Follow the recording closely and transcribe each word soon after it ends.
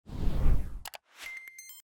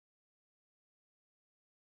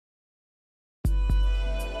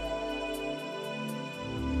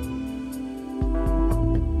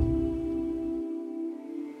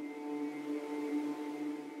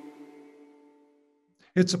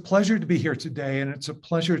It's a pleasure to be here today, and it's a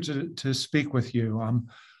pleasure to speak with you.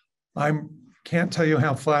 I can't tell you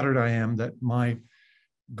how flattered I am that my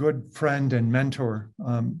good friend and mentor,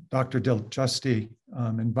 Dr. Del Giusti,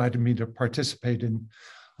 invited me to participate in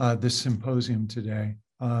this symposium today.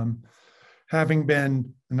 Having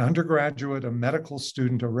been an undergraduate, a medical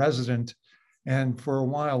student, a resident, and for a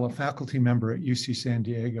while a faculty member at UC San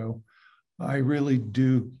Diego, I really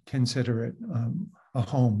do consider it a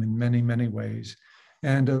home in many, many ways,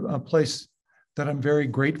 and a place that I'm very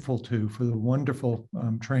grateful to for the wonderful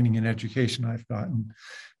training and education I've gotten.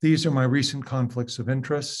 These are my recent conflicts of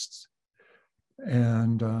interest,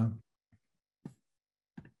 and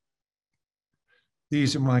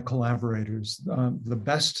these are my collaborators. The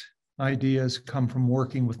best ideas come from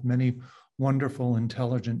working with many wonderful,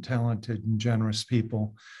 intelligent, talented, and generous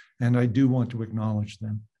people, and I do want to acknowledge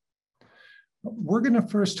them. We're going to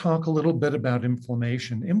first talk a little bit about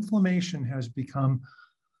inflammation. Inflammation has become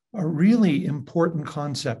a really important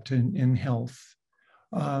concept in health.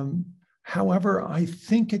 However, I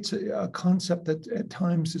think it's a concept that at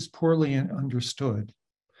times is poorly understood.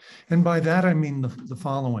 And by that, I mean the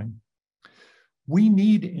following. We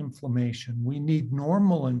need inflammation. We need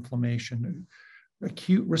normal inflammation,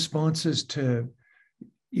 acute responses to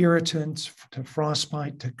irritants, to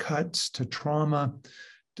frostbite, to cuts, to trauma,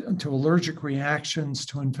 to allergic reactions,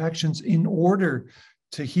 to infections, in order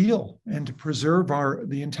to heal and to preserve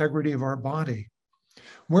the integrity of our body.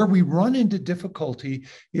 Where we run into difficulty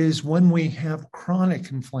is when we have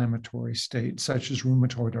chronic inflammatory states, such as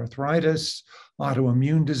rheumatoid arthritis,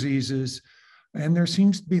 autoimmune diseases, and there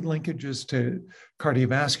seems to be linkages to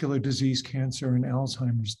cardiovascular disease, cancer, and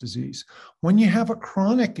Alzheimer's disease. When you have a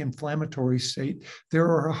chronic inflammatory state, there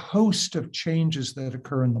are a host of changes that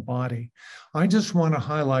occur in the body. I just want to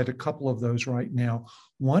highlight a couple of those right now.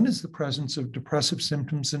 One is the presence of depressive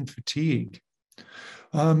symptoms and fatigue.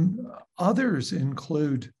 Others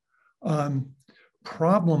include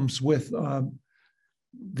problems with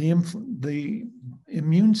the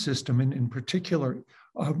immune system, and in particular,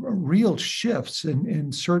 real shifts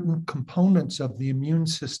in certain components of the immune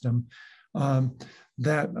system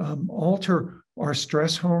that alter our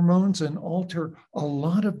stress hormones and alter a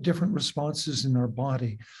lot of different responses in our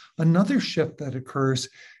body. Another shift that occurs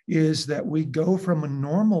is that we go from a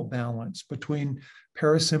normal balance between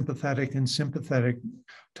parasympathetic and sympathetic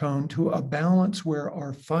tone to a balance where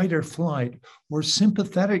our fight or flight or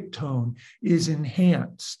sympathetic tone is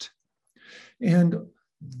enhanced. And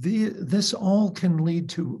this all can lead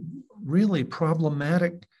to really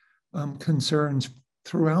problematic concerns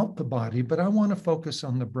throughout the body, but I want to focus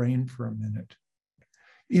on the brain for a minute.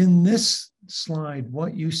 In this slide,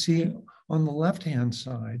 what you see on the left-hand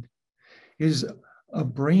side is a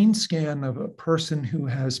brain scan of a person who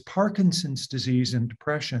has Parkinson's disease and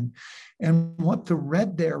depression. And what the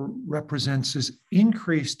red there represents is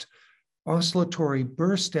increased oscillatory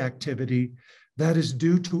burst activity that is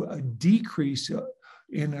due to a decrease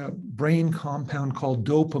in a brain compound called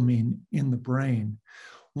dopamine in the brain.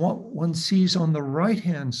 What one sees on the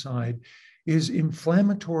right-hand side is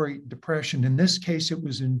inflammatory depression. In this case, it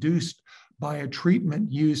was induced by a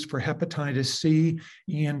treatment used for hepatitis C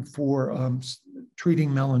and for treating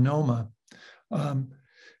melanoma,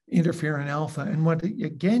 interferon alpha. And what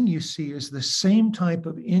again you see is the same type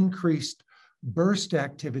of increased burst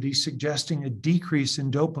activity suggesting a decrease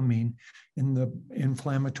in dopamine in the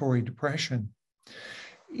inflammatory depression.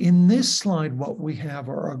 In this slide, what we have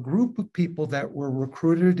are a group of people that were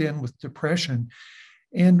recruited in with depression,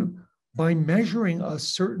 and by measuring a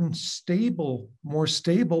certain more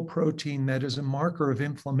stable protein that is a marker of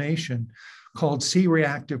inflammation called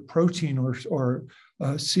C-reactive protein or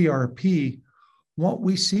CRP, what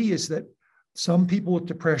we see is that some people with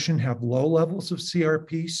depression have low levels of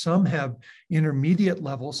CRP, some have intermediate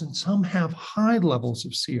levels, and some have high levels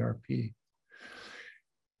of CRP.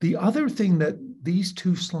 The other thing that these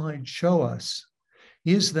two slides show us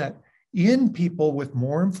is that in people with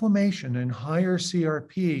more inflammation and higher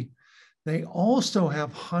CRP, they also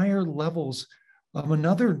have higher levels of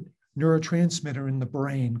another neurotransmitter in the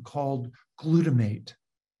brain called glutamate.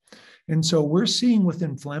 And so we're seeing with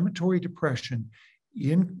inflammatory depression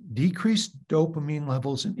decreased dopamine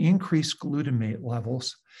levels and increased glutamate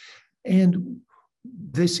levels. And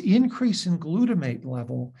this increase in glutamate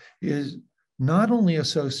level is not only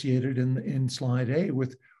associated in slide A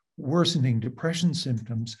with worsening depression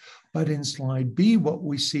symptoms, but in slide B, what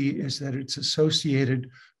we see is that it's associated,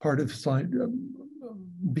 part of slide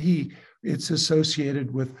B, it's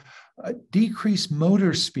associated with a decreased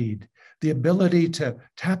motor speed, the ability to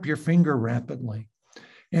tap your finger rapidly.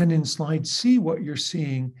 And in slide C, what you're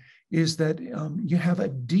seeing is that you have a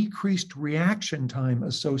decreased reaction time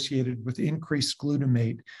associated with increased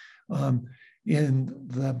glutamate in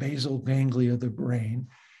the basal ganglia of the brain.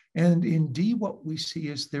 And in D, what we see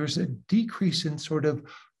is there's a decrease in sort of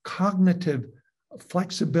cognitive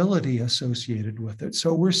flexibility associated with it.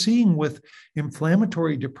 So we're seeing with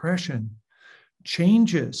inflammatory depression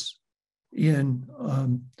changes in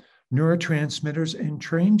neurotransmitters and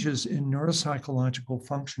changes in neuropsychological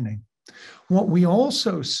functioning. What we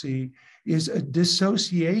also see is a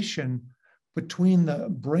dissociation between the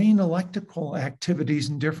brain electrical activities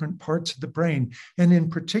in different parts of the brain, and in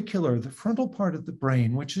particular, the frontal part of the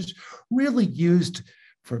brain, which is really used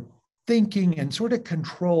for thinking and sort of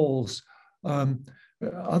controls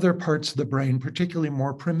other parts of the brain, particularly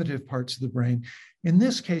more primitive parts of the brain. In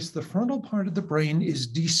this case, the frontal part of the brain is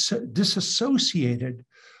disassociated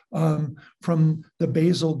from the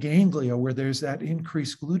basal ganglia, where there's that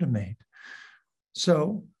increased glutamate.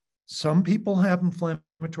 So some people have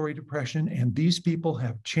inflammatory depression, and these people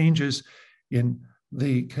have changes in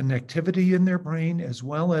the connectivity in their brain, as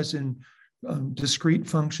well as in discrete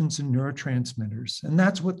functions and neurotransmitters. And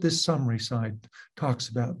that's what this summary slide talks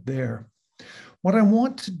about there. What I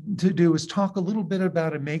want to do is talk a little bit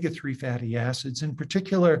about omega-3 fatty acids, in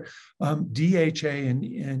particular DHA and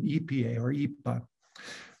EPA or EPA.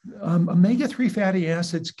 Omega-3 fatty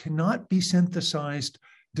acids cannot be synthesized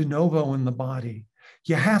de novo in the body.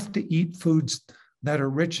 You have to eat foods that are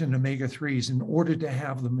rich in omega-3s in order to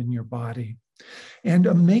have them in your body. And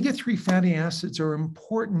omega-3 fatty acids are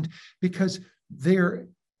important because they're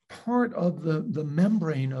part of the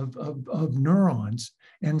membrane of neurons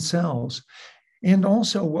and cells. And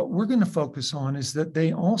also what we're going to focus on is that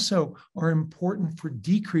they also are important for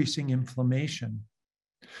decreasing inflammation.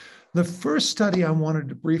 The first study I wanted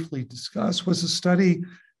to briefly discuss was a study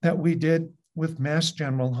that we did with Mass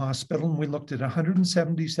General Hospital, and we looked at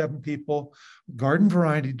 177 people, garden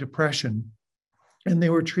variety depression, and they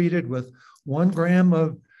were treated with 1 gram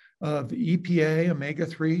of EPA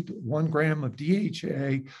omega-3, 1 gram of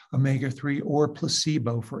DHA omega-3, or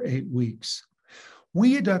placebo for 8 weeks.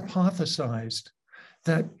 We had hypothesized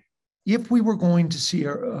that if we were going to see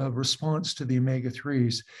a response to the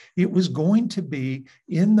omega-3s, it was going to be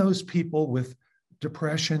in those people with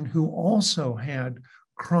depression who also had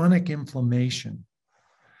chronic inflammation.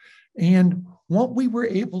 And what we were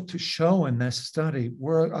able to show in this study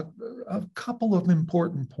were a couple of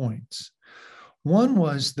important points. One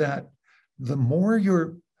was that the more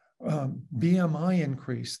your BMI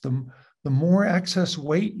increased, the more excess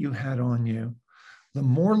weight you had on you, the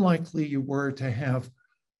more likely you were to have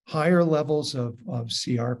higher levels of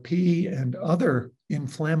CRP and other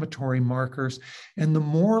inflammatory markers, and the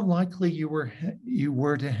more likely you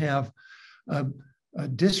were to have a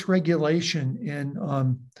dysregulation in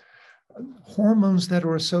hormones that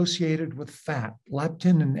are associated with fat,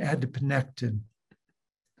 leptin and adiponectin.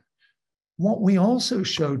 What we also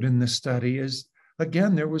showed in this study is,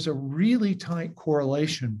 again, there was a really tight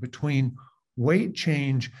correlation between weight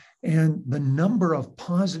change and the number of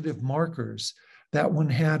positive markers that one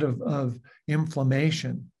had of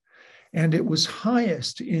inflammation. And it was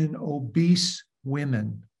highest in obese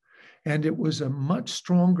women. And it was a much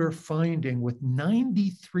stronger finding, with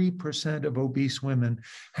 93% of obese women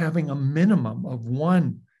having a minimum of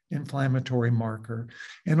 1 inflammatory marker,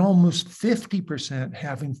 and almost 50%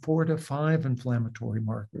 having 4 to 5 inflammatory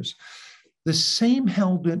markers. The same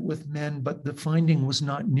held it with men, but the finding was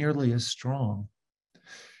not nearly as strong.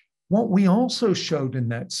 What we also showed in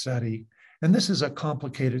that study, and this is a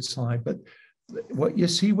complicated slide, but what you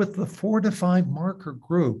see with the 4 to 5 marker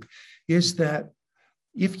group is that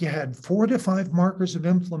if you had 4 to 5 markers of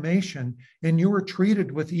inflammation and you were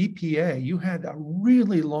treated with EPA, you had a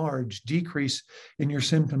really large decrease in your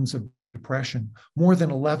symptoms of depression, more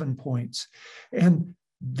than 11 points. And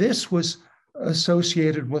this was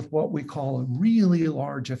associated with what we call a really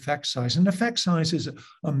large effect size. And effect size is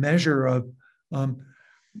a measure of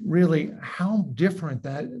really how different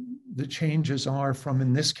the changes are from,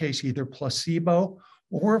 in this case, either placebo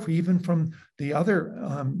or even from the other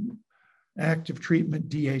active treatment,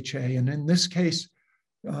 DHA. And in this case,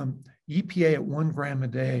 EPA at 1 gram a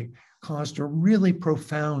day caused a really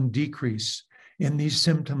profound decrease in these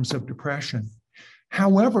symptoms of depression.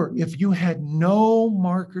 However, if you had no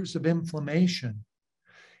markers of inflammation,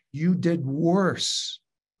 you did worse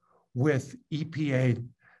with EPA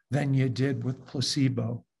than you did with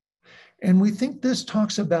placebo. And we think this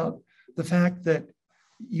talks about the fact that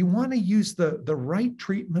you want to use the right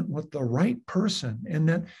treatment with the right person, and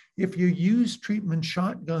that if you use treatment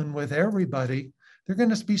shotgun with everybody, there are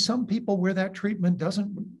going to be some people where that treatment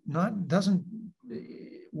doesn't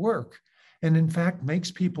work. and in fact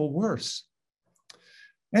makes people worse.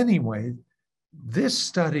 Anyway, this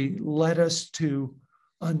study led us to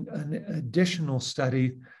an additional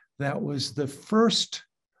study that was the first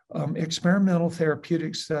experimental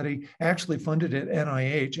therapeutic study actually funded at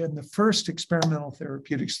NIH, and the first experimental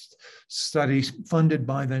therapeutics study funded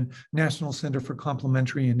by the National Center for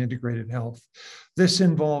Complementary and Integrated Health. This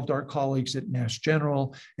involved our colleagues at Mass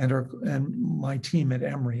General and my team at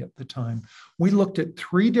Emory at the time. We looked at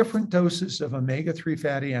 3 different doses of omega-3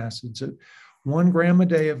 fatty acids, 1 gram a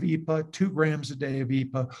day of EPA, 2 grams a day of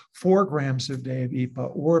EPA, 4 grams a day of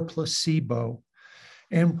EPA, or placebo.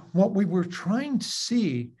 And what we were trying to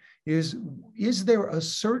see is there a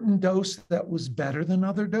certain dose that was better than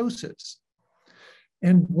other doses?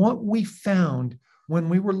 And what we found when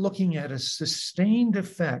we were looking at a sustained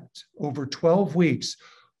effect over 12 weeks,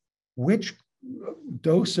 which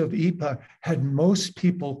dose of EPA had most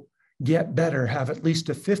people get better, have at least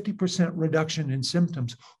a 50% reduction in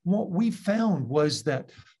symptoms, what we found was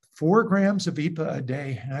that 4 grams of EPA a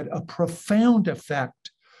day had a profound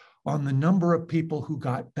effect on the number of people who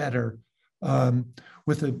got better,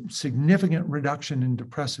 with a significant reduction in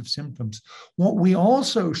depressive symptoms. What we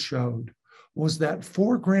also showed was that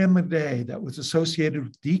 4 gram a day that was associated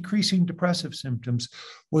with decreasing depressive symptoms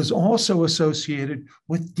was also associated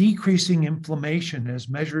with decreasing inflammation as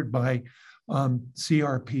measured by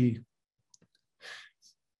CRP.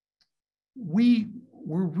 We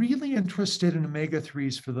were really interested in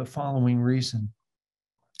omega-3s for the following reason.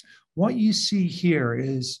 What you see here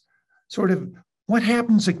is sort of what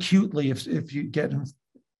happens acutely if you get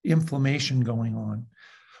inflammation going on.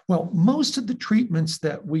 Well, most of the treatments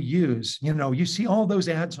that we use, you see all those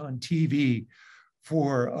ads on TV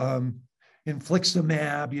for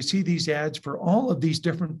infliximab, you see these ads for all of these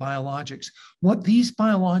different biologics. What these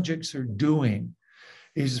biologics are doing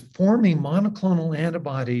is forming monoclonal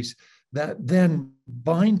antibodies that then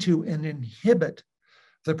bind to and inhibit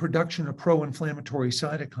the production of pro-inflammatory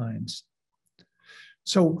cytokines.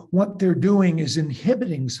 So what they're doing is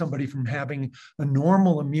inhibiting somebody from having a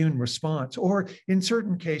normal immune response, or in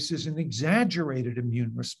certain cases, an exaggerated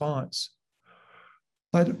immune response.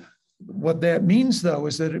 But what that means, though,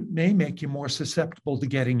 is that it may make you more susceptible to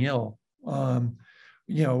getting ill.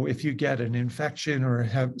 If you get an infection or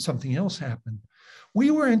have something else happen. We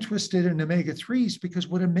were interested in omega-3s because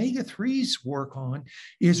what omega-3s work on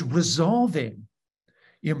is resolving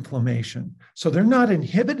inflammation. So they're not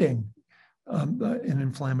inhibiting an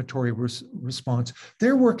inflammatory response.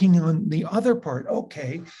 They're working on the other part.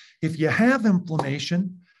 Okay, if you have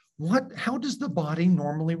inflammation, how does the body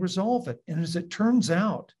normally resolve it? And as it turns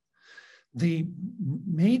out, the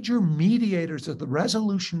major mediators of the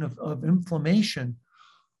resolution of inflammation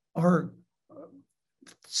are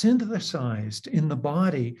synthesized in the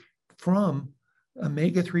body from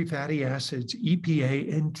omega-3 fatty acids,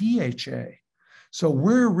 EPA and DHA. So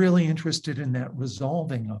we're really interested in that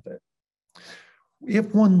resolving of it.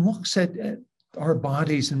 If one looks at our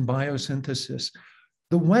bodies and biosynthesis,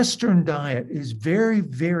 the Western diet is very,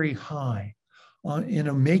 very high in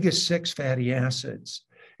omega-6 fatty acids.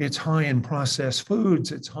 It's high in processed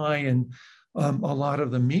foods. It's high in a lot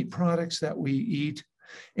of the meat products that we eat.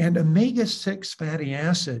 And omega-6 fatty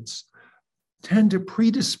acids tend to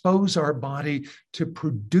predispose our body to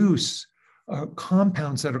produce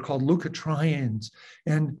compounds that are called leukotrienes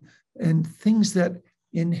and things that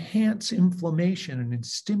enhance inflammation and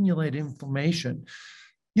stimulate inflammation.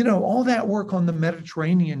 All that work on the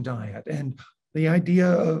Mediterranean diet and the idea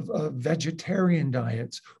of vegetarian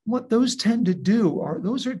diets, what those tend to do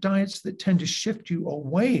those are diets that tend to shift you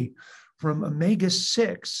away from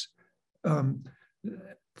omega-6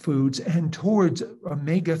 foods and towards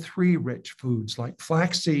omega-3 rich foods like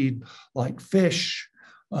flaxseed, like fish,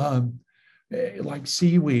 like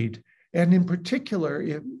seaweed. And in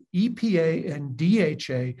particular, EPA and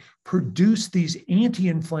DHA produce these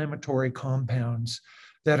anti-inflammatory compounds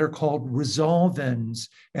that are called resolvins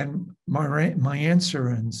and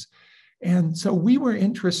myanserins. And so we were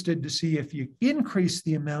interested to see if you increase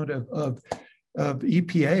the amount of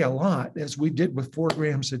EPA a lot, as we did with 4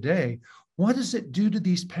 grams a day, what does it do to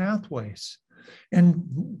these pathways?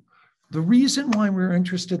 And the reason why we're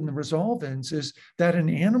interested in the resolvins is that in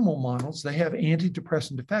animal models, they have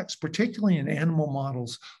antidepressant effects, particularly in animal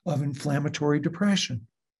models of inflammatory depression.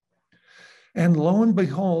 And lo and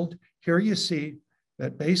behold, here you see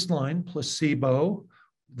that baseline placebo,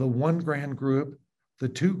 the 1 gram group, the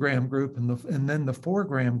 2 gram group, and then the 4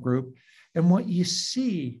 gram group. And what you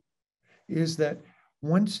see is that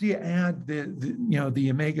once you add the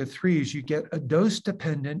omega-3s, you get a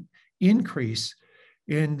dose-dependent increase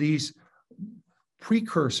in these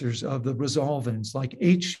precursors of the resolvins like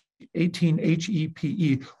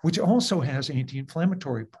 18-HEPE, which also has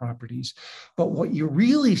anti-inflammatory properties. But what you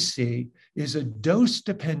really see is a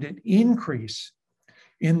dose-dependent increase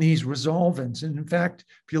in these resolvins. And in fact,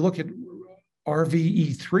 if you look at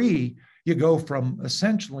RVE3, you go from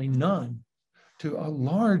essentially none to a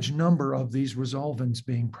large number of these resolvins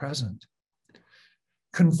being present.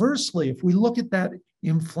 Conversely, if we look at that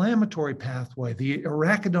inflammatory pathway, the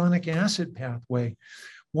arachidonic acid pathway,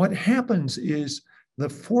 what happens is the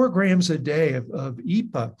 4 grams a day of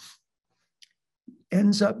EPA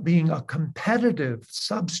ends up being a competitive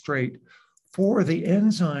substrate for the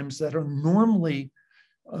enzymes that are normally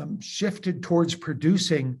shifted towards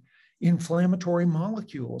producing inflammatory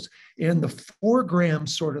molecules. And the 4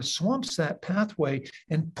 grams sort of swamps that pathway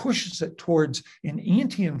and pushes it towards an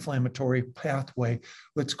anti-inflammatory pathway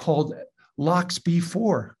that's called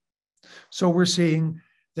LOXB4. So we're seeing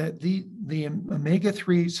that the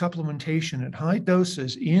omega-3 supplementation at high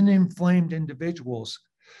doses in inflamed individuals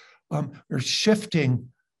are shifting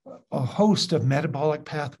a host of metabolic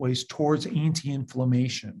pathways towards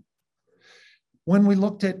anti-inflammation. When we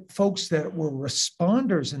looked at folks that were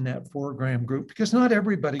responders in that 4-gram group, because not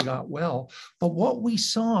everybody got well, but what we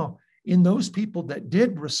saw in those people that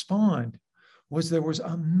did respond was there was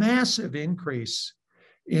a massive increase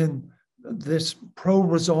in this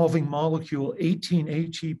pro-resolving molecule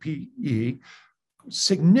 18-HEPE,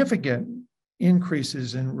 significant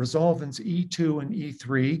increases in resolvins E2 and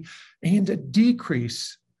E3, and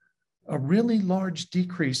a really large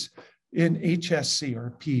decrease in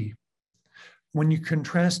HSCRP when you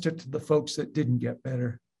contrast it to the folks that didn't get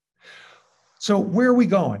better. So where are we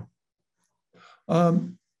going?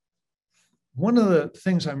 One of the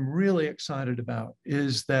things I'm really excited about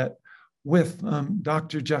is that with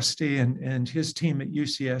Dr. Justy and his team at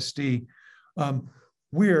UCSD,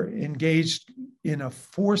 we're engaged in a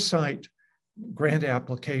 4-site grant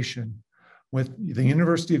application with the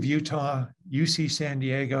University of Utah, UC San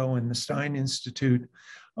Diego, and the Stein Institute,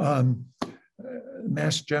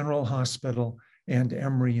 Mass General Hospital, and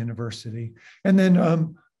Emory University. And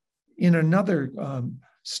then in another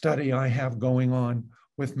study I have going on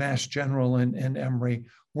with Mass General and Emory,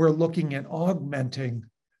 we're looking at augmenting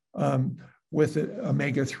with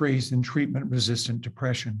omega-3s in treatment-resistant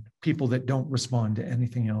depression, people that don't respond to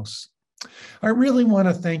anything else. I really want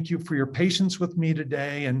to thank you for your patience with me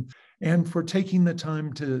today and for taking the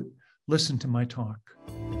time to listen to my talk.